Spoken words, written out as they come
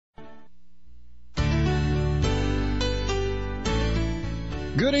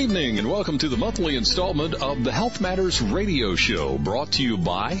Good evening and welcome to the monthly installment of the Health Matters radio show, brought to you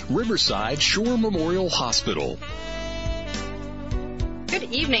by Riverside Shore Memorial Hospital. Good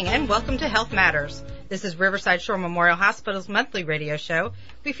evening and welcome to Health Matters. This is Riverside Shore Memorial Hospital's monthly radio show.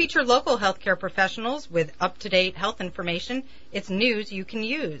 We feature local healthcare professionals with up-to-date health information. It's news you can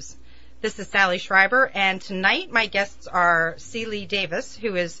use. This is Sally Schreiber, and tonight my guests are C. Lee Davis,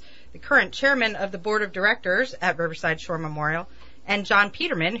 who is the current chairman of the board of directors at Riverside Shore Memorial, and John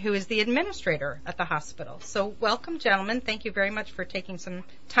Peterman, who is the administrator at the hospital. So welcome, gentlemen. Thank you very much for taking some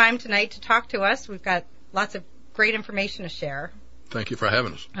time tonight to talk to us. We've got lots of great information to share. Thank you for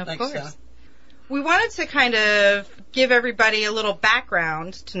having us. Of Thanks, course. We wanted to kind of give everybody a little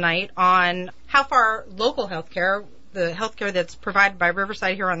background tonight on how far local healthcare, the healthcare that's provided by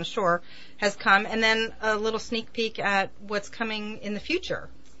Riverside here on the shore, has come, and then a little sneak peek at what's coming in the future.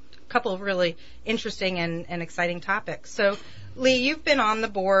 A couple of really interesting and exciting topics. So, Lee, you've been on the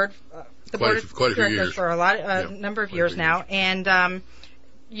board, board of directors for a number of years now, and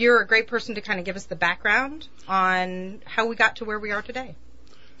you're a great person to kind of give us the background on how we got to where we are today.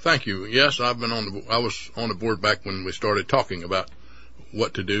 Thank you. Yes, I was on the board back when we started talking about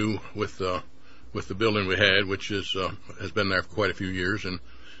what to do with the building we had, which has been there for quite a few years, and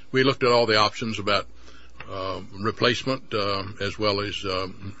we looked at all the options about replacement as well as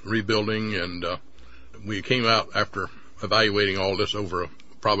rebuilding, and we came out after evaluating all this over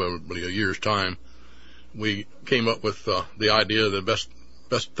probably a year's time. We came up with the idea that the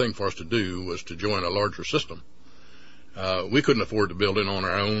best thing for us to do was to join a larger system. We couldn't afford the building on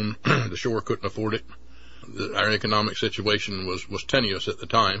our own. The shore couldn't afford it. Our economic situation was tenuous at the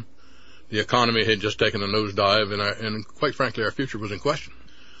time. The economy had just taken a nosedive, and quite frankly, our future was in question.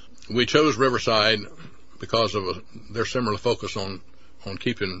 We chose Riverside because of their similar focus on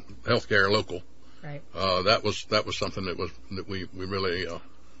keeping healthcare local. Right. That was something that we really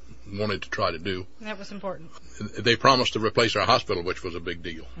wanted to try to do. That was important. They promised to replace our hospital, which was a big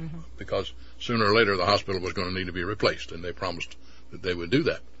deal, because sooner or later the hospital was going to need to be replaced, and they promised that they would do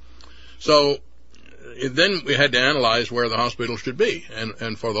that. So then we had to analyze where the hospital should be,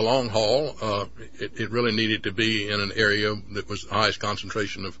 and for the long haul, it really needed to be in an area that was the highest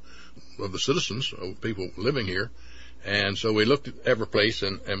concentration of the citizens, of people living here. And so we looked at every place,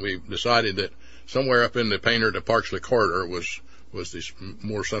 and we decided that somewhere up in the Painter to Parksley corridor was this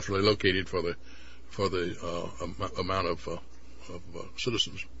more centrally located for the amount of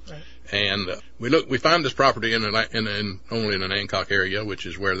citizens. Right. And we found this property only in the Hancock area, which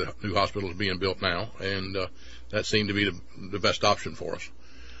is where the new hospital is being built now, and that seemed to be the best option for us.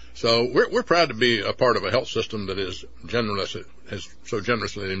 So we're proud to be a part of a health system that has so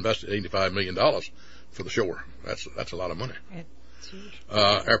generously invested $85 million for the shore. That's a lot of money.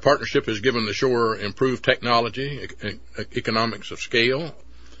 Our partnership has given the shore improved technology, economics of scale.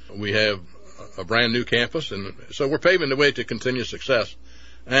 We have a brand new campus, and so we're paving the way to continued success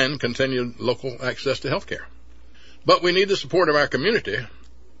and continued local access to health care. But we need the support of our community,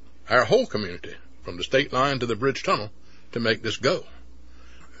 our whole community, from the state line to the bridge tunnel, to make this go.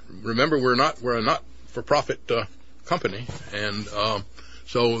 Remember, we're a not-for-profit company, and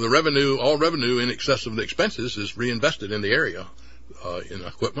so all revenue in excess of the expenses is reinvested in the area, in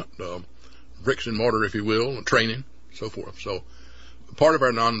equipment, bricks and mortar, if you will, training, so forth. So part of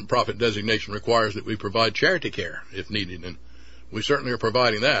our nonprofit designation requires that we provide charity care if needed, and we certainly are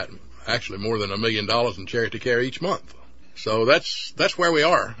providing that. Actually, more than $1 million in charity care each month. So that's where we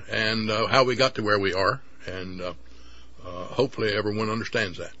are, and how we got to where we are, and hopefully everyone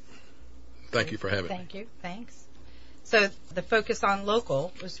understands that. Thank you for having me. Thank you. Thanks. So the focus on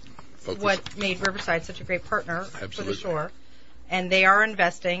local was what made Riverside such a great partner for the shore. And they are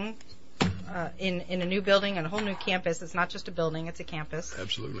investing in a new building and a whole new campus. It's not just a building, it's a campus.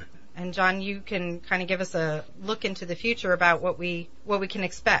 Absolutely. And John, you can kind of give us a look into the future about what we can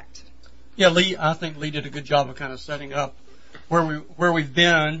expect. Yeah, Lee, I think Lee did a good job of kind of setting up where we've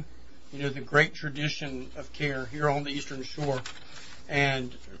been, the great tradition of care here on the Eastern Shore,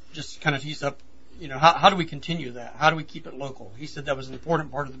 and just kind of tease up, how do we continue that? How do we keep it local? He said that was an important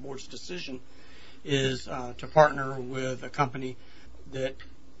part of the board's decision, is to partner with a company that,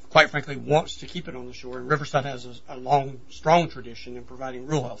 quite frankly, wants to keep it on the shore. And Riverside has a long, strong tradition in providing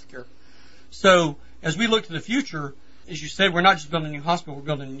rural health care. So as we look to the future, as you said, we're not just building a new hospital, we're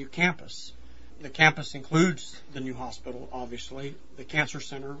building a new campus. The campus includes the new hospital, obviously. The cancer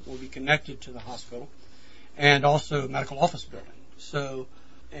center will be connected to the hospital, and also a medical office building. So,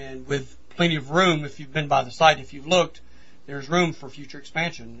 and with plenty of room, if you've been by the site, if you've looked, there's room for future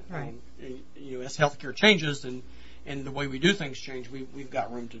expansion. Right. As healthcare changes and the way we do things change, we've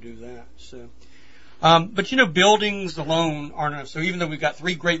got room to do that. So, But, buildings alone aren't enough. So even though we've got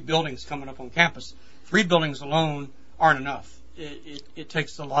 3 great buildings coming up on campus, 3 buildings alone aren't enough. It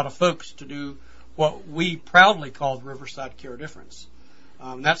takes a lot of folks to do what we proudly call the Riverside Care Difference.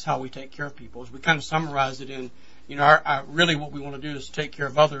 That's how we take care of people. As we kind of summarize it in, really what we want to do is take care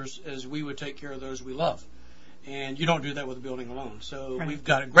of others as we would take care of those we love. And you don't do that with a building alone. So Right. We've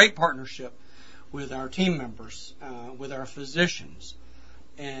got a great partnership with our team members, with our physicians,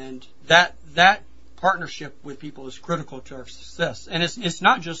 and that partnership with people is critical to our success. And it's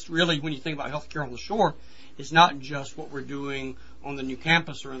not just really, when you think about healthcare on the shore, it's not just what we're doing on the new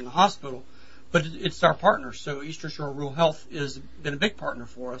campus or in the hospital, but it's our partners. So Eastern Shore Rural Health has been a big partner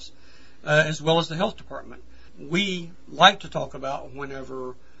for us, as well as the health department. We like to talk about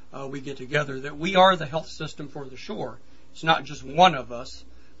whenever we get together that we are the health system for the shore. It's not just one of us,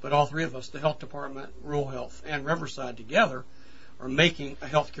 but all 3 of us, the health department, rural health, and Riverside together, are making a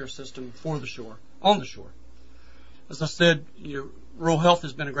healthcare system for the shore, on the shore. As I said, rural health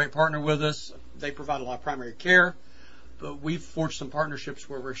has been a great partner with us. They provide a lot of primary care, but we've forged some partnerships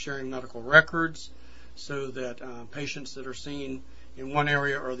where we're sharing medical records so that patients that are seen in one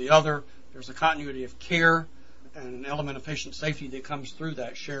area or the other, there's a continuity of care and an element of patient safety that comes through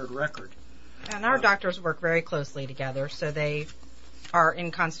that shared record. And our doctors work very closely together, so they are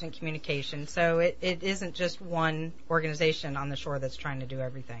in constant communication. So it isn't just one organization on the shore that's trying to do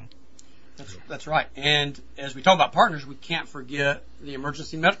everything. That's right. And as we talk about partners, we can't forget the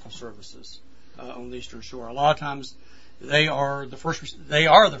emergency medical services on the Eastern Shore. A lot of times they are the first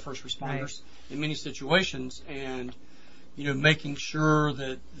responders Right. in many situations, and making sure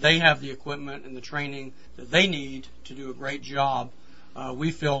that they have the equipment and the training that they need to do a great job.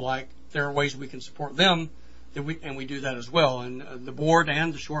 We feel like there are ways we can support them, and we do that as well. And the board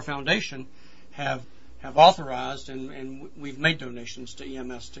and the Shore Foundation have authorized, and we've made donations to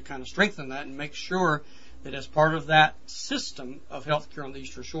EMS to kind of strengthen that and make sure that as part of that system of healthcare on the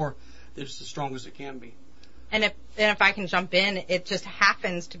Eastern Shore, that it's as strong as it can be. And if I can jump in, it just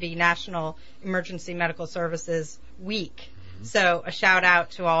happens to be National Emergency Medical Services Week. Mm-hmm. So a shout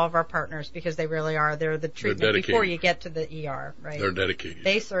out to all of our partners, because they really are. They're the treatment before you get to the ER, right? They're dedicated.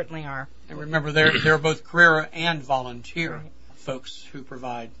 They certainly are. And remember, they're both career and volunteer Right. folks who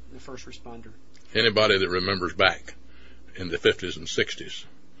provide the first responder. Anybody that remembers back in the 50s and 60s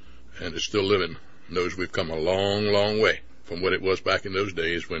and is still living knows we've come a long, long way from what it was back in those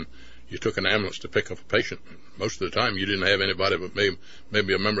days when you took an ambulance to pick up a patient. Most of the time you didn't have anybody but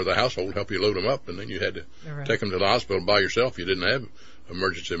maybe a member of the household help you load them up, and then you had to Right. take them to the hospital by yourself. You didn't have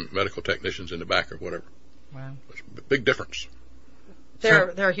emergency medical technicians in the back or whatever. Wow. It's a big difference.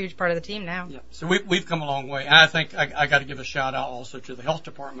 They're a huge part of the team now. Yeah. So we've come a long way. And I think I got to give a shout out also to the health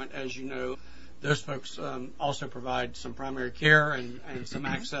department. As you know, those folks also provide some primary care and some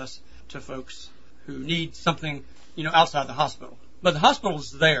access to folks who need something, outside the hospital. But the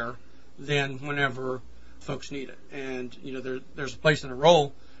hospital's there then whenever folks need it. And, there's a place and a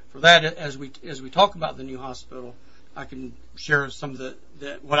role for that. As we talk about the new hospital, I can share some of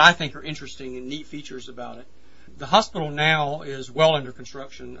the what I think are interesting and neat features about it. The hospital now is well under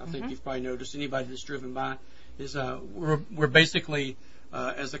construction. I think you've probably noticed, anybody that's driven by, is we're basically,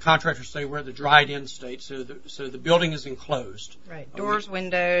 as the contractors say, we're at the dried-in state. So the building is enclosed. Right. Doors,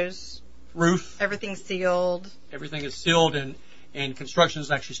 windows, roof, everything's sealed. Everything is sealed, and construction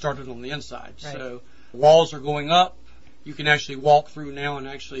has actually started on the inside. Right. So walls are going up. You can actually walk through now and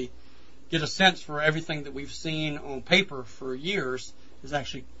actually get a sense for everything that we've seen on paper for years is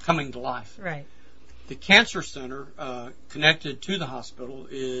actually coming to life. Right. The cancer center connected to the hospital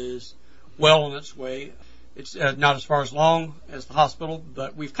is well on its way. It's not as far as long as the hospital,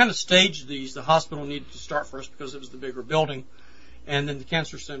 but we've kind of staged these. The hospital needed to start first because it was the bigger building, and then the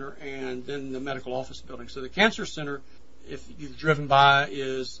cancer center, and then the medical office building. So the cancer center, if you've driven by,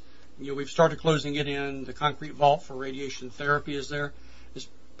 is, we've started closing it in. The concrete vault for radiation therapy is there. It's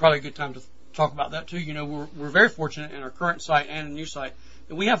probably a good time to talk about that too. We're very fortunate in our current site and a new site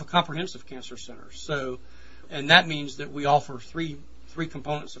that we have a comprehensive cancer center. So, and that means that we offer three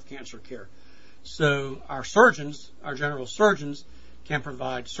components of cancer care. So our surgeons, our general surgeons, can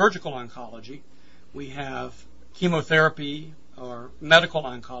provide surgical oncology. We have chemotherapy or medical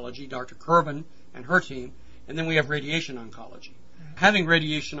oncology, Dr. Kerbin and her team, and then we have radiation oncology. Having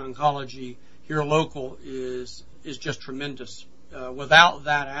radiation oncology here local is just tremendous. Without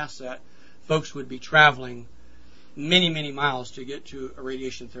that asset, folks would be traveling many, many miles to get to a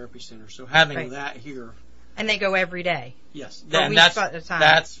radiation therapy center. So having that here. And they go every day. Yes. And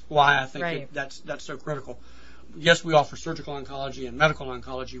that's why I think Right. that's so critical. Yes, we offer surgical oncology and medical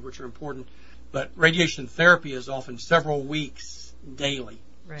oncology, which are important, but radiation therapy is often several weeks daily.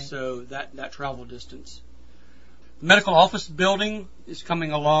 Right. So that travel distance. The medical office building is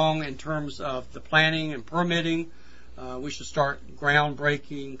coming along in terms of the planning and permitting. We should start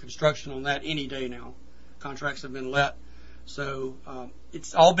groundbreaking construction on that any day now. Contracts have been let. So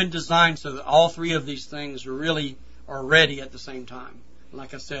it's all been designed so that all three of these things really are ready at the same time.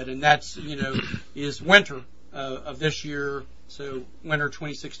 Like I said, and that's, is winter of this year, so winter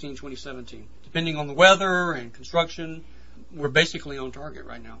 2016, 2017. Depending on the weather and construction, we're basically on target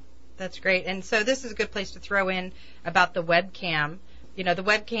right now. That's great. And so this is a good place to throw in about the webcam. The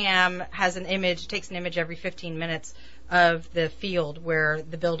webcam has an image, takes an image every 15 minutes of the field where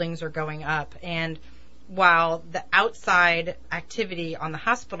the buildings are going up. And while the outside activity on the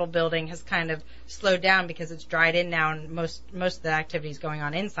hospital building has kind of slowed down because it's dried in now and most of the activity is going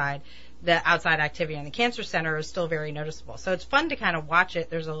on inside, the outside activity on the cancer center is still very noticeable. So it's fun to kind of watch it.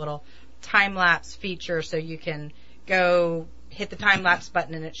 There's a little time-lapse feature so you can go hit the time-lapse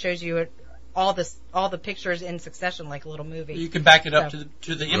button and it shows you all the pictures in succession like a little movie. You can back it up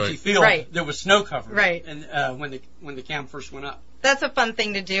to the empty field that was snow covered. Right. And when the cam first went up. That's a fun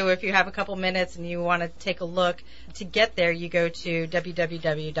thing to do if you have a couple minutes and you want to take a look. To get there, you go to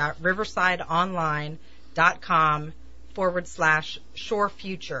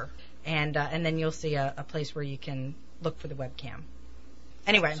www.riversideonline.com/shorefuture, and then you'll see a place where you can look for the webcam.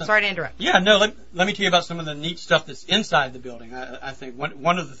 Anyway, I'm sorry to interrupt. Yeah, no, let me tell you about some of the neat stuff that's inside the building. I think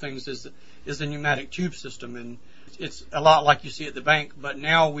one of the things is the pneumatic tube system, and it's a lot like you see at the bank, but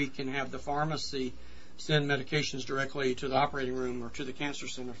now we can have the pharmacy send medications directly to the operating room or to the cancer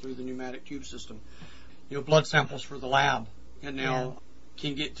center through the pneumatic tube system. Blood samples for the lab and now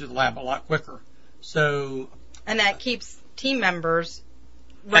can get to the lab a lot quicker. So, and that keeps team members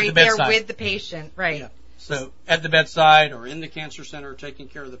right there with the patient, right? Yeah. So at the bedside or in the cancer center taking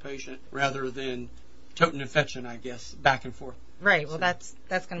care of the patient rather than toting and fetching, I guess, back and forth. Right. Well, that's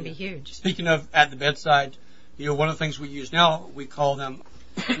going to be huge. Speaking of at the bedside, one of the things we use now, we call them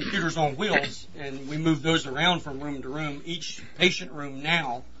computers on wheels, and we move those around from room to room. Each patient room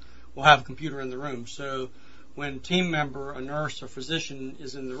now will have a computer in the room. So when a team member, a nurse, or physician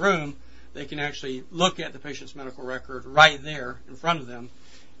is in the room, they can actually look at the patient's medical record right there in front of them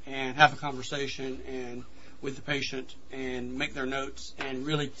and have a conversation with the patient and make their notes and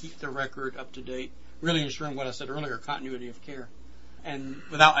really keep the record up to date, really ensuring what I said earlier, continuity of care, and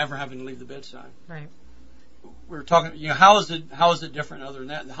without ever having to leave the bedside. Right. We're talking, how is it different other than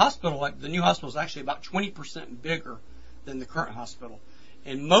that? The hospital, like the new hospital, is actually about 20% bigger than the current hospital.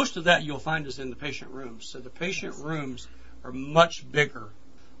 And most of that you'll find is in the patient rooms. So the patient rooms are much bigger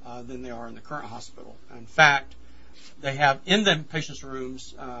than they are in the current hospital. In fact, they have in the patient's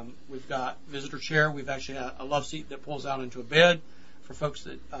rooms, we've got visitor chair. We've actually got a love seat that pulls out into a bed for folks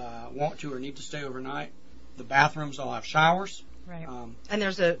that want to or need to stay overnight. The bathrooms all have showers. Right. And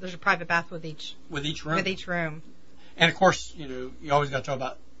there's a private bath with each room. With each room. And of course, you always got to talk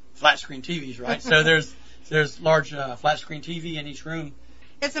about flat screen TVs, right? So there's large flat screen TV in each room.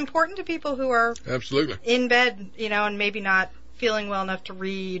 It's important to people who are absolutely in bed, and maybe not feeling well enough to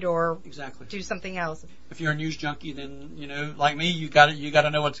read or do something else. If you're a news junkie, then like me, you got to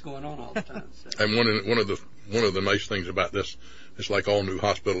know what's going on all the time. So. And one of the nice things about this, it's like all new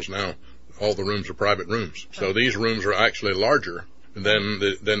hospitals now. All the rooms are private rooms. So these rooms are actually larger than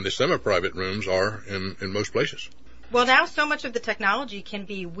the semi-private rooms are in most places. Well, now so much of the technology can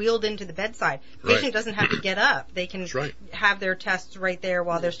be wheeled into the bedside. The patient doesn't have to get up. They can have their tests right there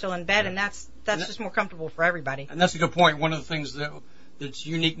while they're still in bed, and that's just more comfortable for everybody. And that's a good point. One of the things that's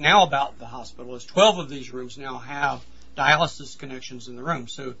unique now about the hospital is 12 of these rooms now have dialysis connections in the room.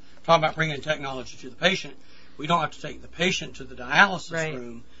 So talking about bringing technology to the patient, we don't have to take the patient to the dialysis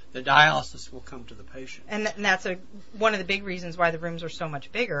room. The dialysis will come to the patient. And that's one of the big reasons why the rooms are so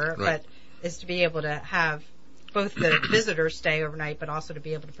much bigger, but is to be able to have both the visitors stay overnight, but also to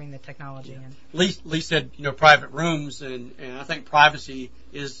be able to bring the technology in. Lee said, private rooms, and I think privacy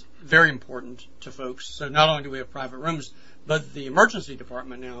is very important to folks. So not only do we have private rooms, but the emergency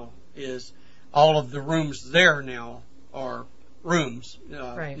department now is all of the rooms there now are rooms,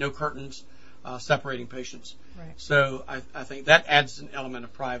 no curtains separating patients. Right. So I think that adds an element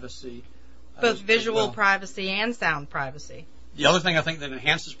of privacy. Both visual privacy and sound privacy. The other thing I think that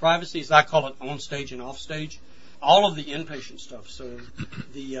enhances privacy is I call it on stage and off stage. All of the inpatient stuff, so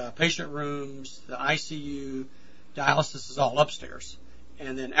the patient rooms, the ICU, dialysis is all upstairs.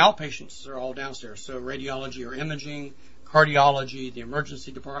 And then outpatients are all downstairs. So radiology or imaging, cardiology, the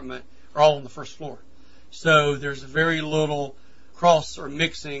emergency department are all on the first floor. So there's very little cross or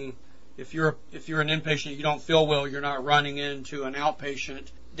mixing. If you're an inpatient, you don't feel well, you're not running into an outpatient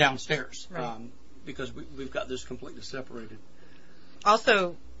downstairs, because we've got this completely separated.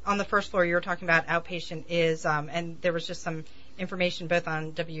 Also, on the first floor, you were talking about outpatient is, and there was just some information both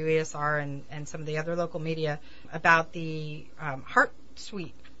on WESR and some of the other local media about the heart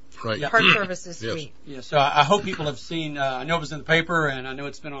suite. Right. Yeah. Heart services suite. Yeah, so I hope people have seen, I know it was in the paper and I know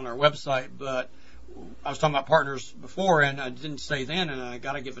it's been on our website, but I was talking about partners before and I didn't say then, and I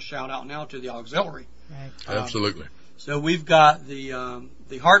got to give a shout out now to the auxiliary. Right. Absolutely. So we've got the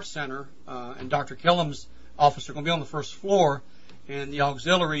Heart Center and Dr. Killam's office are going to be on the first floor, and the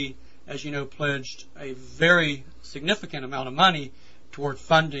auxiliary, as you know, pledged a very significant amount of money toward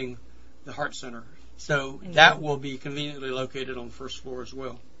funding the Heart Center. So that will be conveniently located on the first floor as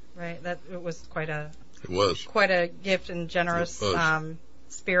well. Right. That it was quite a gift and generous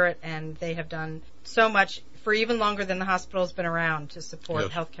spirit, and they have done so much for even longer than the hospital's been around to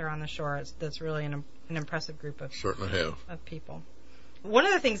support healthcare on the shore. That's really an impressive group of people. One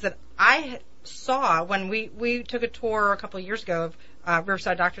of the things that I saw when we took a tour a couple of years ago of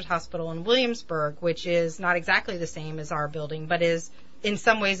Riverside Doctors Hospital in Williamsburg, which is not exactly the same as our building, but is in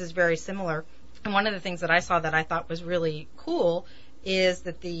some ways is very similar. And one of the things that I saw that I thought was really cool is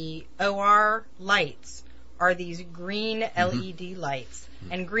that the OR lights are these green LED lights.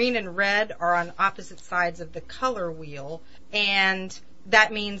 And green and red are on opposite sides of the color wheel. And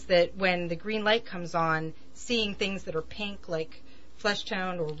that means that when the green light comes on, seeing things that are pink like flesh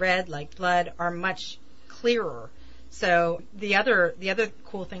toned or red like blood are much clearer. So the other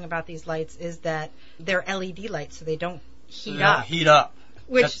cool thing about these lights is that they're LED lights, so they don't heat up.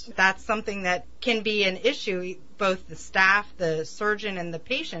 Which that's something that can be an issue. Both the staff, the surgeon, and the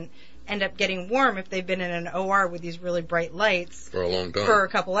patient end up getting warm if they've been in an OR with these really bright lights for a long time, for a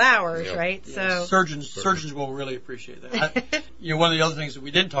couple hours, right? Yeah. So surgeons will really appreciate that. One of the other things that we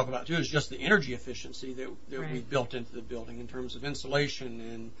didn't talk about too is just the energy efficiency that we've built into the building in terms of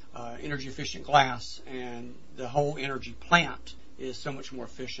insulation and energy efficient glass, and the whole energy plant is so much more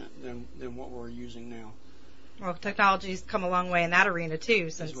efficient than what we're using now. Well, technology's come a long way in that arena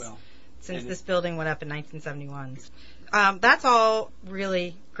too since this building went up in 1971. That's all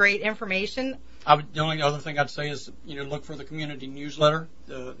really great information. The only other thing I'd say is, look for the community newsletter.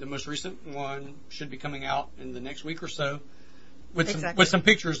 The most recent one should be coming out in the next week or so with some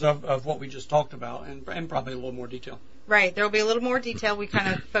pictures of what we just talked about and probably a little more detail. Right. There will be a little more detail. We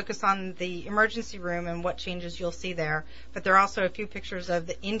kind of focus on the emergency room and what changes you'll see there. But there are also a few pictures of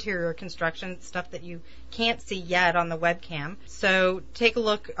the interior construction, stuff that you can't see yet on the webcam. So take a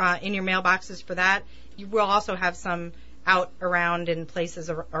look in your mailboxes for that. You will also have some out around in places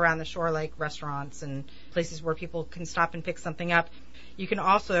around the shore, like restaurants and places where people can stop and pick something up. You can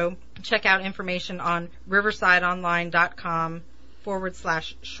also check out information on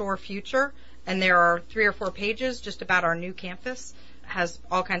riversideonline.com/shorefuture. And there are 3 or 4 pages just about our new campus. It has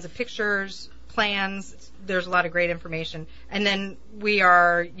all kinds of pictures, plans. There's a lot of great information. And then we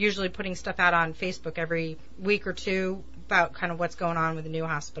are usually putting stuff out on Facebook every week or two about kind of what's going on with the new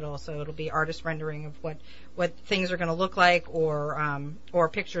hospital. So it'll be artist rendering of what things are going to look like, or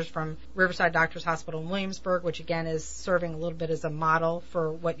pictures from Riverside Doctors Hospital in Williamsburg, which again is serving a little bit as a model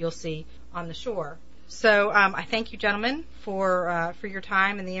for what you'll see on the shore. So I thank you, gentlemen, for your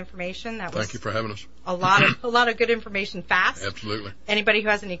time and the information. Thank you for having us. A lot of good information fast. Absolutely. Anybody who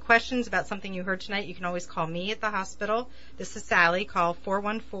has any questions about something you heard tonight, you can always call me at the hospital. This is Sally. Call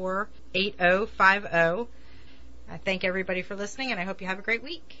 414-8050. I thank everybody for listening, and I hope you have a great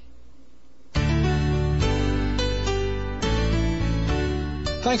week.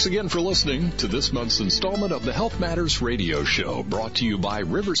 Thanks again for listening to this month's installment of the Health Matters Radio Show, brought to you by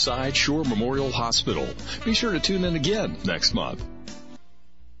Riverside Shore Memorial Hospital. Be sure to tune in again next month.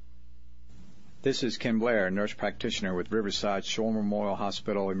 This is Ken Blair, nurse practitioner with Riverside Shore Memorial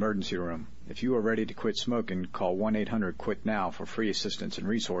Hospital Emergency Room. If you are ready to quit smoking, call 1-800-QUIT-NOW for free assistance and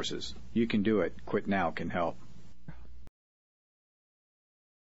resources. You can do it. Quit Now can help.